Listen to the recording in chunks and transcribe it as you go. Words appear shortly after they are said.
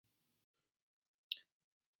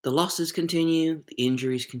The losses continue, the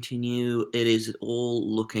injuries continue. It is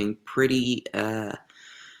all looking pretty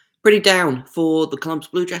down for the Columbus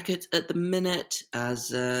Blue Jackets at the minute. As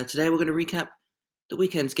today we're going to recap the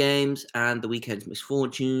weekend's games and the weekend's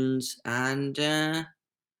misfortunes, and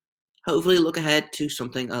hopefully look ahead to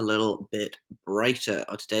something a little bit brighter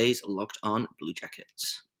on today's Locked On Blue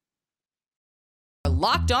Jackets.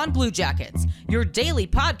 Locked On Blue Jackets, your daily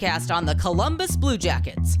podcast on the Columbus Blue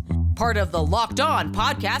Jackets, part of the Locked On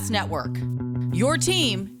Podcast Network. Your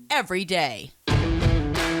team every day.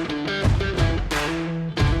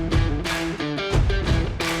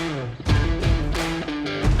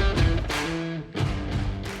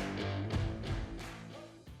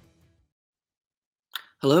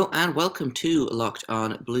 Hello and welcome to Locked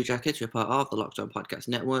On Blue Jackets. We're part of the Locked On Podcast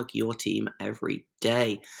Network, your team every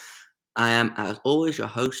day. I am, as always, your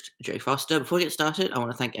host, Jay Foster. Before we get started, I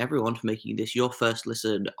want to thank everyone for making this your first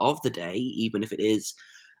listen of the day, even if it is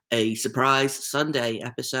a surprise Sunday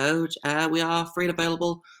episode. We are free and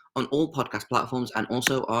available on all podcast platforms and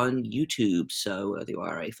also on YouTube. So whether you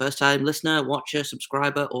are a first-time listener, watcher,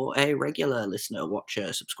 subscriber, or a regular listener,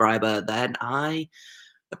 watcher, subscriber, then I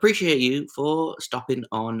appreciate you for stopping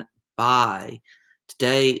on by.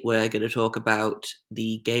 Today, we're going to talk about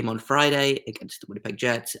the game on Friday against the Winnipeg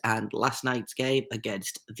Jets and last night's game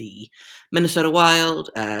against the Minnesota Wild.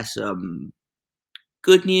 Some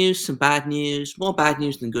good news, some bad news, more bad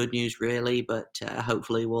news than good news, really, but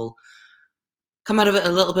hopefully we'll come out of it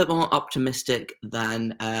a little bit more optimistic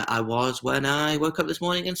than I was when I woke up this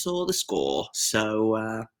morning and saw the score.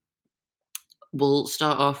 So we'll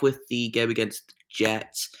start off with the game against the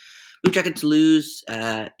Jets. Blue Jackets lose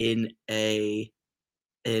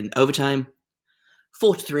in overtime,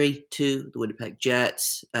 4-3 to the Winnipeg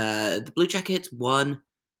Jets. The Blue Jackets won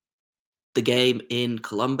the game in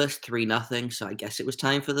Columbus 3-0, so I guess it was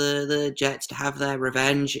time for the Jets to have their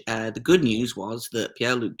revenge. The good news was that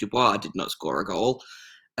Pierre-Luc Dubois did not score a goal.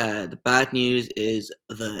 The bad news is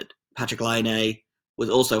that Patrick Laine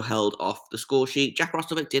was also held off the score sheet. Jack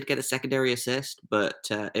Roslovic did get a secondary assist, but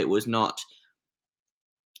it was not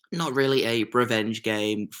really a revenge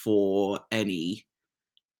game for any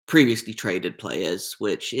previously traded players,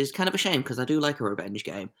 which is kind of a shame because I do like a revenge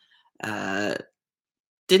game.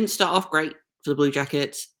 Didn't start off great for the Blue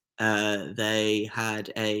Jackets. They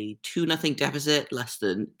had a 2-0 deficit less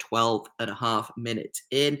than 12 and a half minutes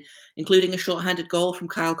in, including a shorthanded goal from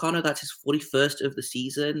Kyle Connor. That's his 41st of the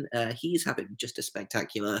season. He's having just a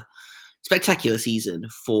spectacular season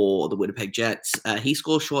for the Winnipeg Jets. He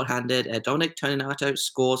scores shorthanded. Dominic Toninato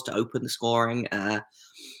scores to open the scoring.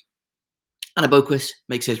 Anna Boquist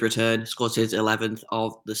makes his return, scores his 11th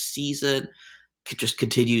of the season, just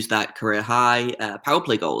continues that career high power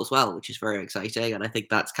play goal as well, which is very exciting. And I think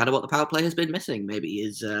that's kind of what the power play has been missing, maybe,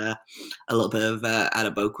 is a little bit of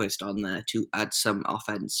Anna Boquist on there to add some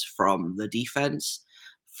offense from the defense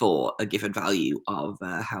for a given value of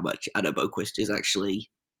how much Anna Boquist is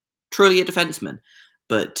actually truly a defenseman.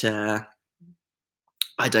 But I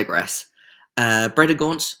digress. Brendan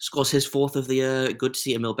Gaunce scores his 4th of the year. Good to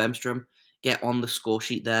see Emil Bemstrom get on the score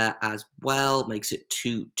sheet there as well. Makes it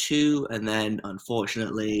 2-2. And then,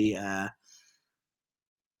 unfortunately,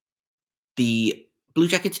 the Blue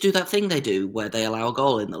Jackets do that thing they do where they allow a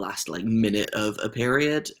goal in the last minute of a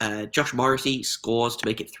period. Josh Morrissey scores to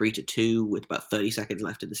make it 3-2 with about 30 seconds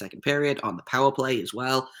left in the second period on the power play as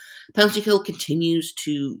well. Penalty kill continues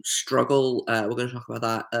to struggle. We're going to talk about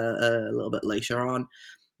that a little bit later on,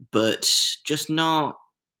 but just not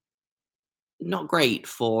great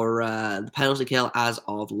for the penalty kill as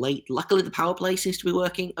of late. Luckily, the power play seems to be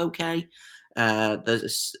working okay.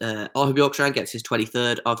 There's Oliver Bjorkstrand gets his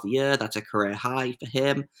 23rd of the year. That's a career high for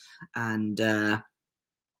him. And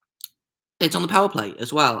it's on the power play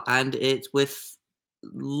as well. And it's with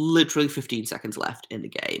literally 15 seconds left in the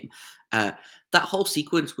game. That whole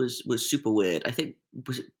sequence was super weird. I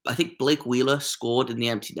think Blake Wheeler scored in the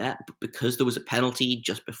empty net, but because there was a penalty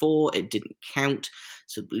just before, it didn't count.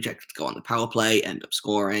 So the Blue Jackets go on the power play, end up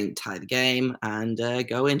scoring, tie the game, and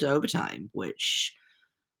go into overtime, which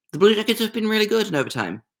the Blue Jackets have been really good in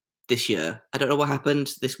overtime this year. I don't know what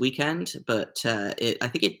happened this weekend, but I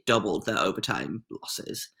think it doubled their overtime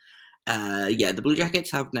losses. The Blue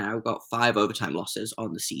Jackets have now got 5 overtime losses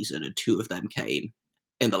on the season, and 2 of them came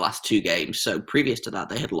in the last 2 games. So previous to that,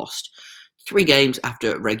 they had lost 3 games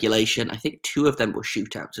after regulation. I think 2 of them were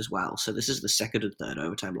shootouts as well. So this is the second and third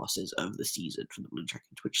overtime losses of the season for the Blue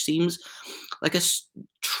Jackets, which seems like a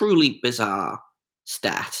truly bizarre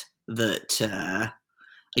stat that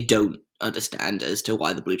I don't understand as to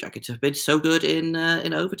why the Blue Jackets have been so good in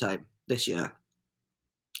overtime this year.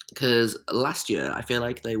 Because last year, I feel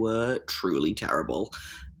like they were truly terrible.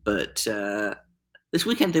 But this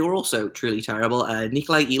weekend they were also truly terrible.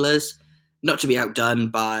 Nikolai Ehlers, not to be outdone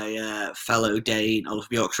by fellow Dane Olaf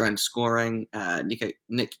Bjorkstrand scoring.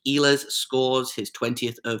 Nick Ehlers scores his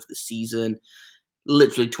 20th of the season,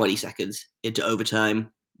 literally 20 seconds into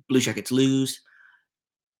overtime. Blue Jackets lose.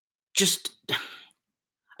 Just,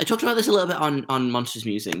 I talked about this a little bit on Monsters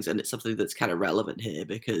Musings, and it's something that's kind of relevant here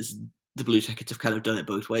because the Blue Jackets have kind of done it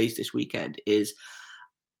both ways this weekend. Is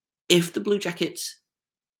if the Blue Jackets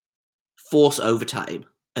force overtime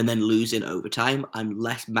and then lose in overtime, I'm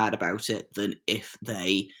less mad about it than if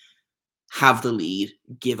they have the lead,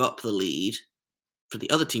 give up the lead for the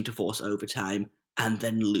other team to force overtime, and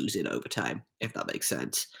then lose in overtime, if that makes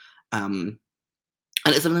sense.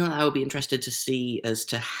 And it's something that I would be interested to see as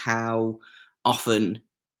to how often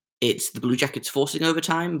it's the Blue Jackets forcing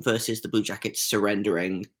overtime versus the Blue Jackets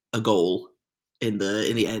surrendering a goal in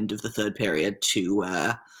the end of the third period to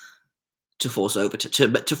force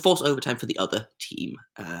overtime for the other team.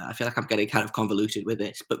 I feel like I'm getting kind of convoluted with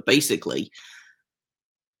this, but basically,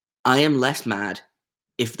 I am less mad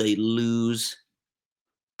if they lose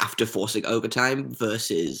after forcing overtime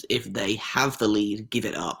versus if they have the lead, give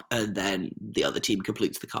it up, and then the other team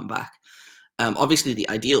completes the comeback. Obviously, the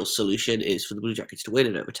ideal solution is for the Blue Jackets to win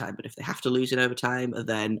in overtime, but if they have to lose in overtime,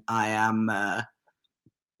 then I am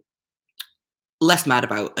less mad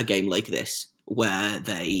about a game like this where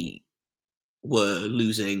they were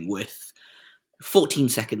losing with 14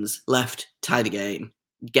 seconds left, tie the game,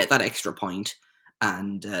 get that extra point,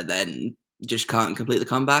 and then just can't complete the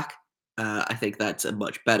comeback. I think that's a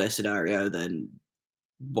much better scenario than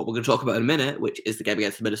what we're going to talk about in a minute, which is the game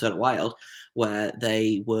against the Minnesota Wild, where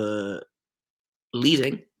they were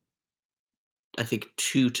leading, I think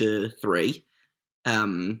 2-3.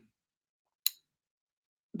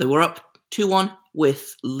 They were up 2-1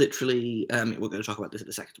 with literally, we're going to talk about this in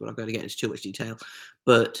a second, but I'm going to get into too much detail.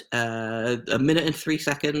 But a minute and 3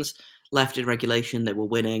 seconds left in regulation, they were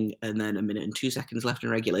winning, and then a minute and 2 seconds left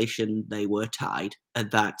in regulation, they were tied.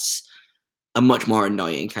 And that's a much more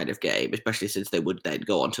annoying kind of game, especially since they would then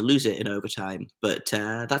go on to lose it in overtime. But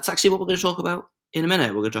that's actually what we're going to talk about in a minute.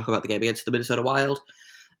 We're going to talk about the game against the Minnesota Wild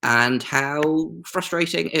and how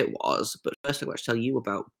frustrating it was. But first, I'm going to tell you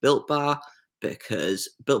about Built Bar, because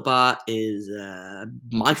Built Bar is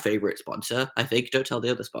my favorite sponsor. I think, don't tell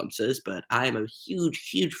the other sponsors, but I am a huge,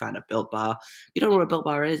 huge fan of Built Bar. If you don't know what a Built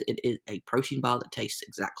Bar is, it is a protein bar that tastes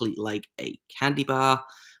exactly like a candy bar.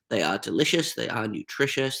 They are delicious. They are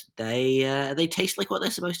nutritious. They taste like what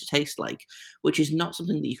they're supposed to taste like, which is not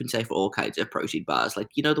something that you can say for all kinds of protein bars. Like,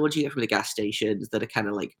 you know, the ones you get from the gas stations that are kind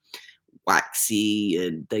of like waxy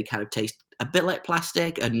and they kind of taste a bit like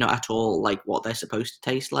plastic and not at all like what they're supposed to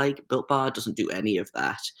taste like. Built Bar doesn't do any of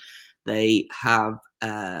that. They have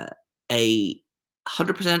a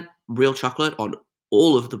 100% real chocolate on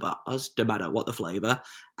all of the bars, no matter what the flavor.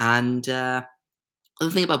 And the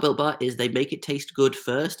thing about Built Bar is they make it taste good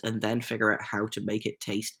first and then figure out how to make it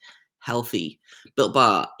taste healthy. Built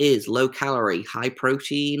Bar is low calorie, high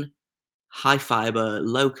protein, high fiber,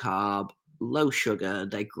 low carb, low sugar.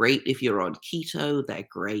 They're great if you're on keto. They're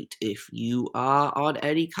great if you are on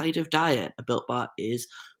any kind of diet. A Built Bar is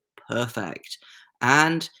perfect.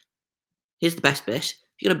 And here's the best bit.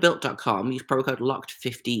 If you go to built.com, use promo code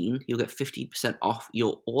LOCKED15, you'll get 15% off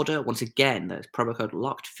your order. Once again, that's promo code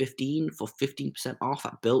LOCKED15 for 15% off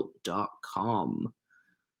at built.com.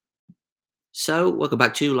 So, welcome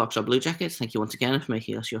back to Locked On Blue Jackets. Thank you once again for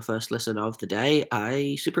making us your first listen of the day.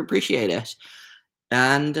 I super appreciate it.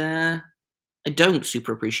 And I don't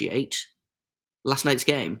super appreciate last night's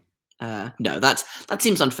game. No, that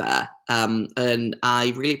seems unfair. And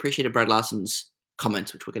I really appreciated Brad Larsen's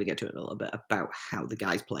comments, which we're going to get to in a little bit, about how the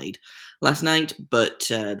guys played last night. But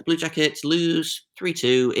the Blue Jackets lose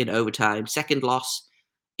 3-2 in overtime. Second loss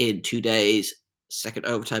in 2 days. Second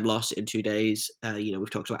overtime loss in 2 days. We've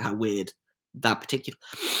talked about how weird that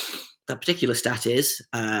particular stat is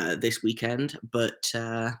this weekend. But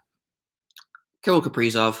Kirill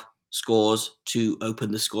Kaprizov scores to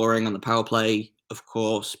open the scoring on the power play, of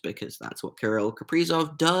course, because that's what Kirill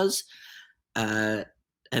Kaprizov does.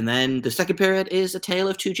 And then the second period is a tale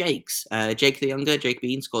of two Jakes. Jake the younger, Jake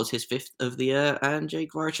Bean, scores his 5th of the year, and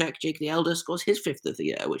Jake Voracek, Jake the elder, scores his 5th of the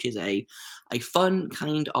year, which is a fun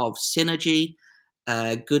kind of synergy.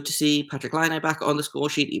 Good to see Patrick Laine back on the score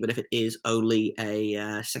sheet, even if it is only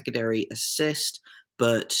a secondary assist,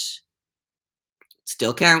 but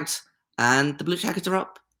still counts. And the Blue Jackets are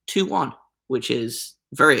up 2-1, which is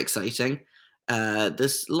very exciting.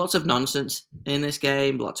 There's lots of nonsense in this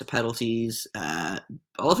game, lots of penalties.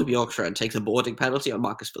 Oliver Bjorkstrand takes a boarding penalty on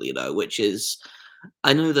Marcus Foligno, which is,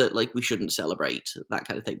 I know that like we shouldn't celebrate that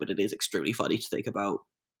kind of thing, but it is extremely funny to think about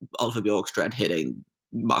Oliver Bjorkstrand hitting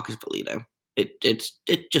Marcus Foligno. It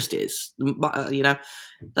just is.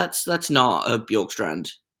 That's not a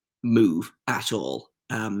Bjorkstrand move at all.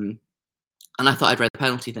 And I thought I'd read the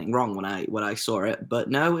penalty thing wrong when I saw it, but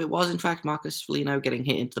no, it was in fact Marcus Foligno getting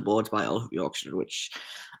hit into the boards by Oliver Bjorkstrand, which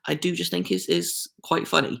I do just think is quite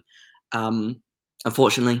funny.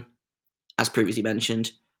 Unfortunately, as previously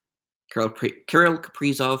mentioned, Kirill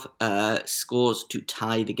Kaprizov scores to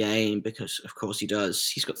tie the game because, of course, he does.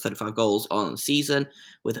 He's got 35 goals on the season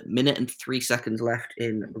with a minute and 3 seconds left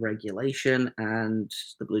in regulation, and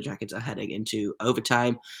the Blue Jackets are heading into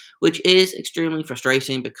overtime, which is extremely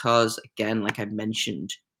frustrating because, again, like I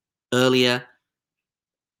mentioned earlier,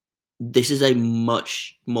 this is a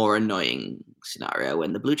much more annoying scenario.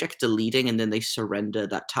 When the Blue Jackets are leading and then they surrender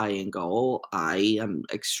that tying goal, I am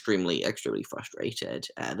extremely, extremely frustrated.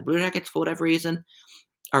 The Blue Jackets, for whatever reason,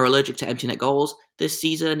 are allergic to empty net goals. This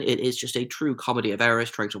season, it is just a true comedy of errors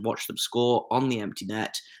trying to watch them score on the empty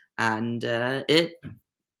net, and it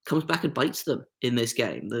comes back and bites them in this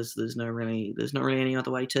game. There's not really any other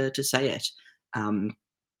way to say it. Um,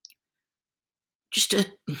 just a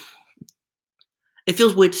It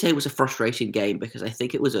feels weird to say it was a frustrating game because I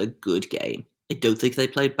think it was a good game. I don't think they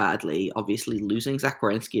played badly. Obviously, losing Zach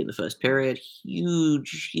Werenski in the first period,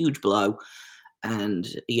 huge blow. And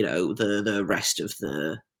the rest of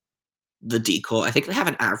the decor. I think they have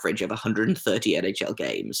an average of 130 NHL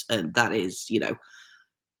games, and that is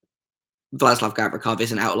Vladislav Gavrikov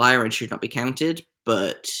is an outlier and should not be counted,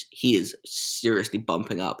 but he is seriously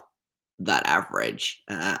bumping up that average.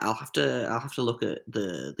 I'll have to look at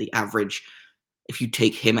the average if you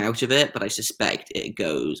take him out of it, but I suspect it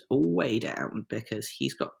goes way down because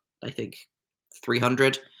he's got, I think,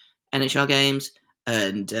 300 NHL games,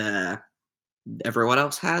 and everyone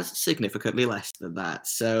else has significantly less than that.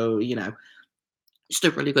 So, just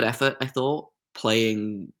a really good effort, I thought,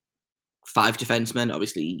 playing 5 defensemen.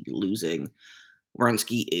 Obviously, losing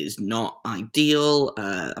Werenski is not ideal.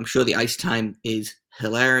 I'm sure the ice time is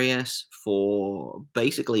hilarious for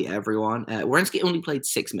basically everyone. Werenski only played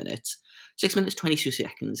 6 minutes. 6 minutes, 22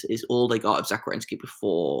 seconds is all they got of Zach Werenski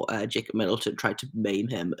before Jacob Middleton tried to maim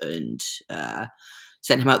him and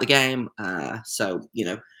send him out the game. So,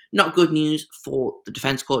 not good news for the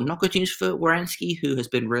defense corps. Not good news for Werenski, who has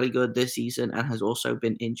been really good this season and has also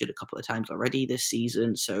been injured a couple of times already this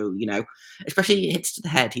season. So, especially hits to the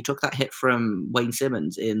head. He took that hit from Wayne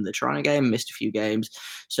Simmons in the Toronto game, missed a few games.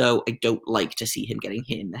 So I don't like to see him getting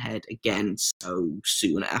hit in the head again so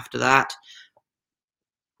soon after that.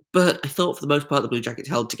 But I thought for the most part, the Blue Jackets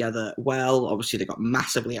held together well. Obviously, they got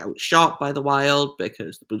massively outshot by the Wild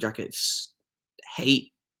because the Blue Jackets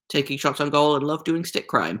hate taking shots on goal and love doing stick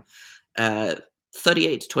crime.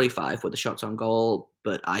 38-25 were the shots on goal,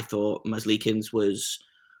 but I thought Merzlikins was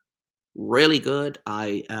really good.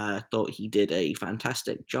 I thought he did a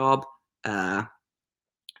fantastic job. And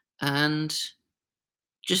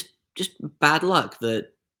just bad luck that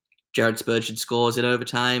Jared Spurgeon scores in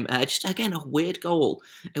overtime. Just again a weird goal.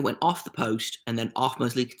 It went off the post and then off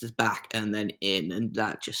Merzlikins' back and then in, and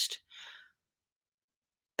that just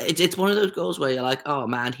it's one of those goals where you're like, oh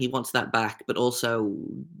man, he wants that back, but also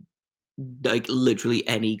like literally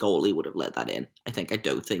any goalie would have let that in. I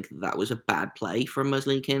don't think that was a bad play from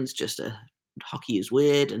Merzlikins. Just hockey is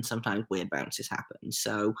weird, and sometimes weird bounces happen.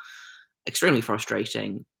 So extremely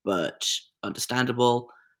frustrating, but understandable.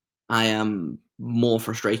 I am more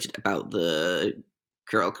frustrated about the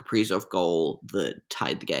Kirill Kaprizov goal that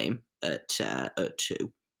tied the game at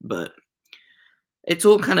 2, but it's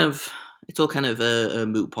all kind of a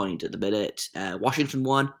moot point at the minute. Washington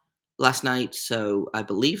won last night, so I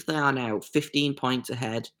believe they are now 15 points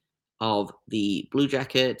ahead of the Blue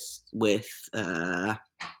Jackets. With Blue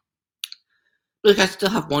Jackets still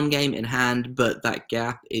have one game in hand, but that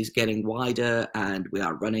gap is getting wider, and we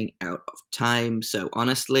are running out of time. So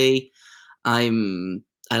honestly, and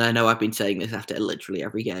I know I've been saying this after literally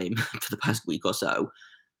every game for the past week or so.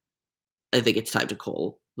 I think it's time to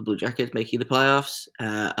call the Blue Jackets making the playoffs,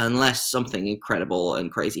 unless something incredible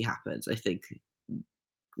and crazy happens. I think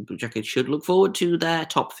the Blue Jackets should look forward to their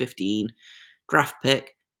top 15 draft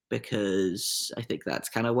pick because I think that's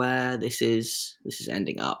kind of where this is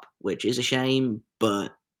ending up, which is a shame,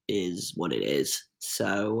 but is what it is.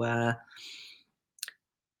 So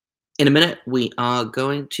in a minute, we are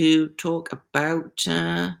going to talk about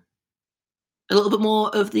a little bit more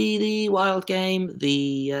of the Wild game,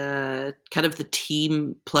 the kind of the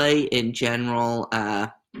team play in general,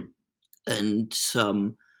 and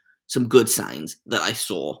some good signs that I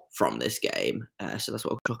saw from this game. So that's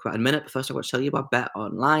what we'll talk about in a minute. But first, I want to tell you about Bet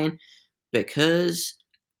Online because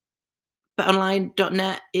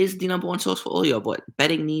BetOnline.net is the number one source for all your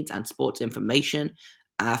betting needs and sports information.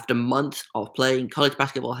 After months of playing, college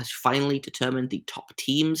basketball has finally determined the top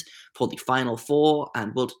teams for the Final Four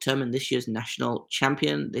and will determine this year's national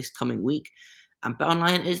champion this coming week. And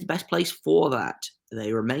BetOnline is the best place for that.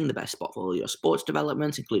 They remain the best spot for all your sports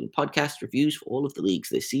developments, including podcast reviews for all of the leagues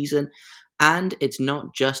this season. And it's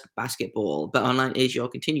not just basketball. BetOnline is your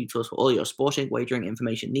continued source for all your sporting wagering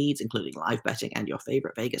information needs, including live betting and your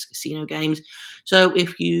favorite Vegas casino games. So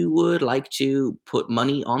if you would like to put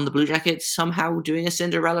money on the Blue Jackets somehow doing a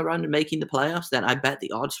Cinderella run and making the playoffs, then I bet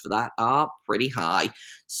the odds for that are pretty high.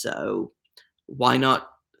 So why not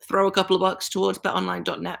throw a couple of bucks towards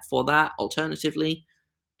betonline.net for that? Alternatively,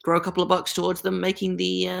 throw a couple of bucks towards them making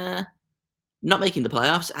the not making the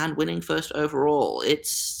playoffs and winning first overall.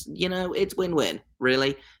 It's win-win,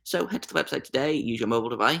 really. So head to the website today, use your mobile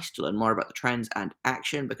device to learn more about the trends and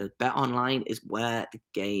action, because BetOnline is where the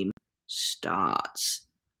game starts.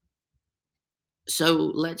 So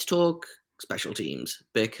let's talk special teams,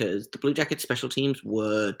 because the Blue Jackets special teams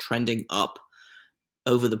were trending up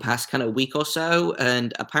over the past kind of week or so,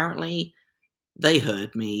 and apparently they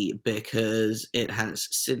heard me, because it has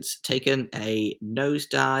since taken a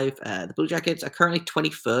nosedive. The Blue Jackets are currently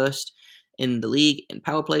 21st in the league in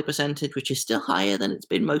power play percentage, which is still higher than it's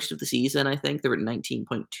been most of the season. I think they're at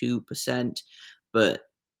 19.2%, but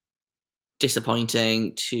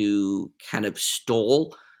disappointing to kind of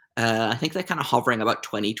stall. I think they're kind of hovering about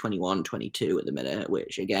 20, 21, 22 at the minute,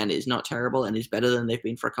 which again is not terrible and is better than they've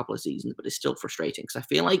been for a couple of seasons, but it's still frustrating because I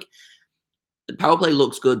feel like the power play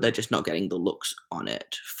looks good. They're just not getting the looks on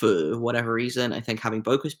it for whatever reason. I think having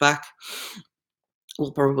Bokus back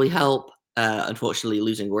will probably help. Unfortunately,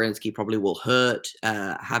 losing Werenski probably will hurt.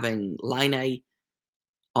 Having Line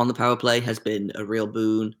on the power play has been a real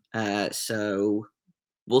boon. So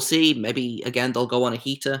we'll see. Maybe again they'll go on a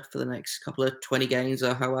heater for the next couple of 20 games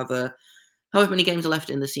or however many games are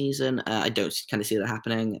left in the season. I don't kind of see that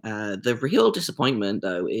happening. The real disappointment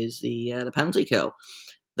though is the penalty kill.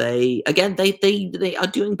 They are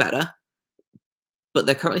doing better, but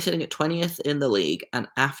they're currently sitting at 20th in the league. And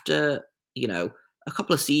after a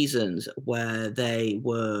couple of seasons where they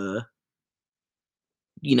were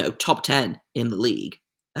top 10 in the league.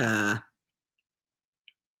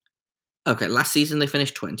 Okay, last season they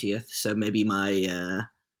finished 20th, so maybe my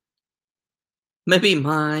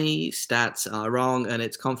stats are wrong and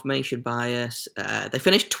it's confirmation bias. They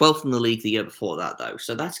finished 12th in the league the year before that, though.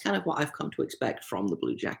 So that's kind of what I've come to expect from the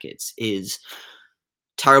Blue Jackets is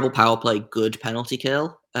terrible power play, good penalty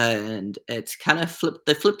kill. And it's kind of flipped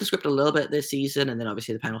the script a little bit this season. And then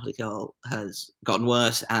obviously the penalty kill has gotten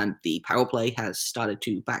worse and the power play has started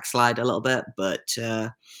to backslide a little bit. But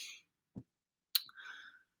I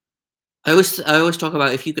always talk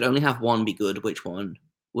about if you could only have one be good, which one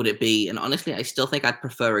would it be? And honestly, I still think I'd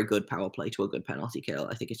prefer a good power play to a good penalty kill.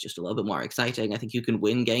 I think it's just a little bit more exciting. I think you can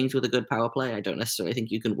win games with a good power play. I don't necessarily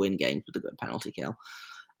think you can win games with a good penalty kill,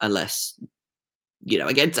 unless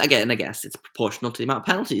again, I guess it's proportional to the amount of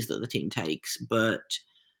penalties that the team takes. But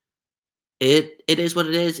it is what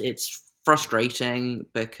it is. It's frustrating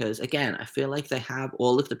because again, I feel like they have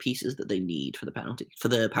all of the pieces that they need for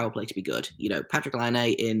the power play to be good. Patrick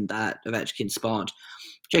Laine in that Ovechkin spot.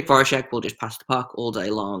 Jake Voracek will just pass the puck all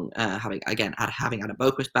day long. Having Adam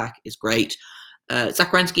Boqvist back is great.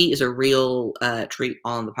 Zach Werenski is a real treat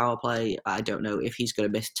on the power play. I don't know if he's going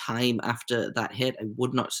to miss time after that hit. It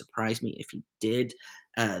would not surprise me if he did.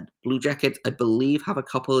 Blue Jackets, I believe, have a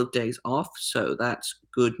couple of days off, so that's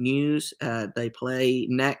good news. They play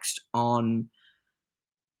next on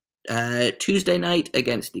Tuesday night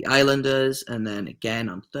against the Islanders, and then again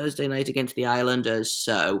on Thursday night against the Islanders.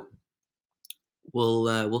 So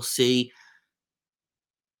we'll see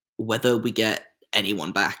whether we get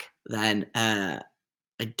anyone back then. I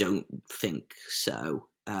don't think so.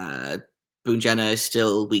 Boone Jenner is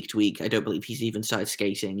still week to week. I don't believe he's even started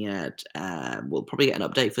skating yet. We'll probably get an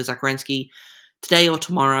update for Zach Werenski today or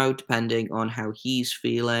tomorrow, depending on how he's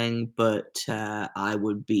feeling. But I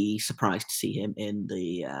would be surprised to see him in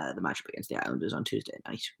the matchup against the Islanders on Tuesday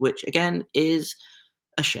night, which again is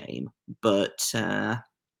a shame. But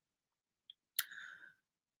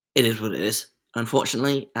it is what it is,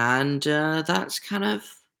 unfortunately, and that's kind of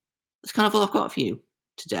all I've got for you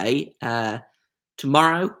today.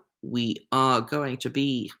 Tomorrow we're going to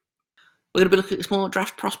be looking at some more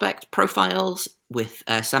draft prospect profiles with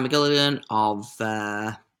Sam McGilligan of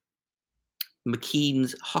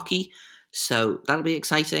McKean's Hockey. So that'll be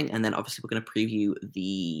exciting. And then obviously we're going to preview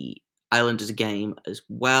the Islanders game as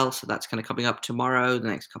well. So that's kind of coming up tomorrow, the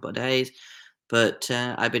next couple of days. But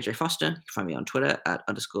I've been Jay Foster. You can find me on Twitter at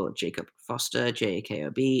 _Jacob Foster,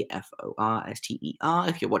 JAKOB FORSTER.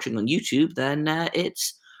 If you're watching on YouTube, then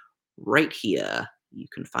it's right here. You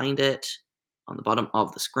can find it on the bottom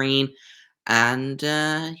of the screen. And you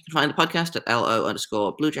can find the podcast at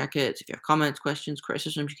LO_Blue Jackets. If you have comments, questions,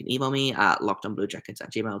 criticisms, you can email me at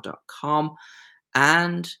lockedonbluejackets@gmail.com.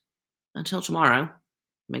 And until tomorrow,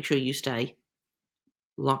 make sure you stay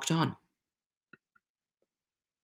locked on.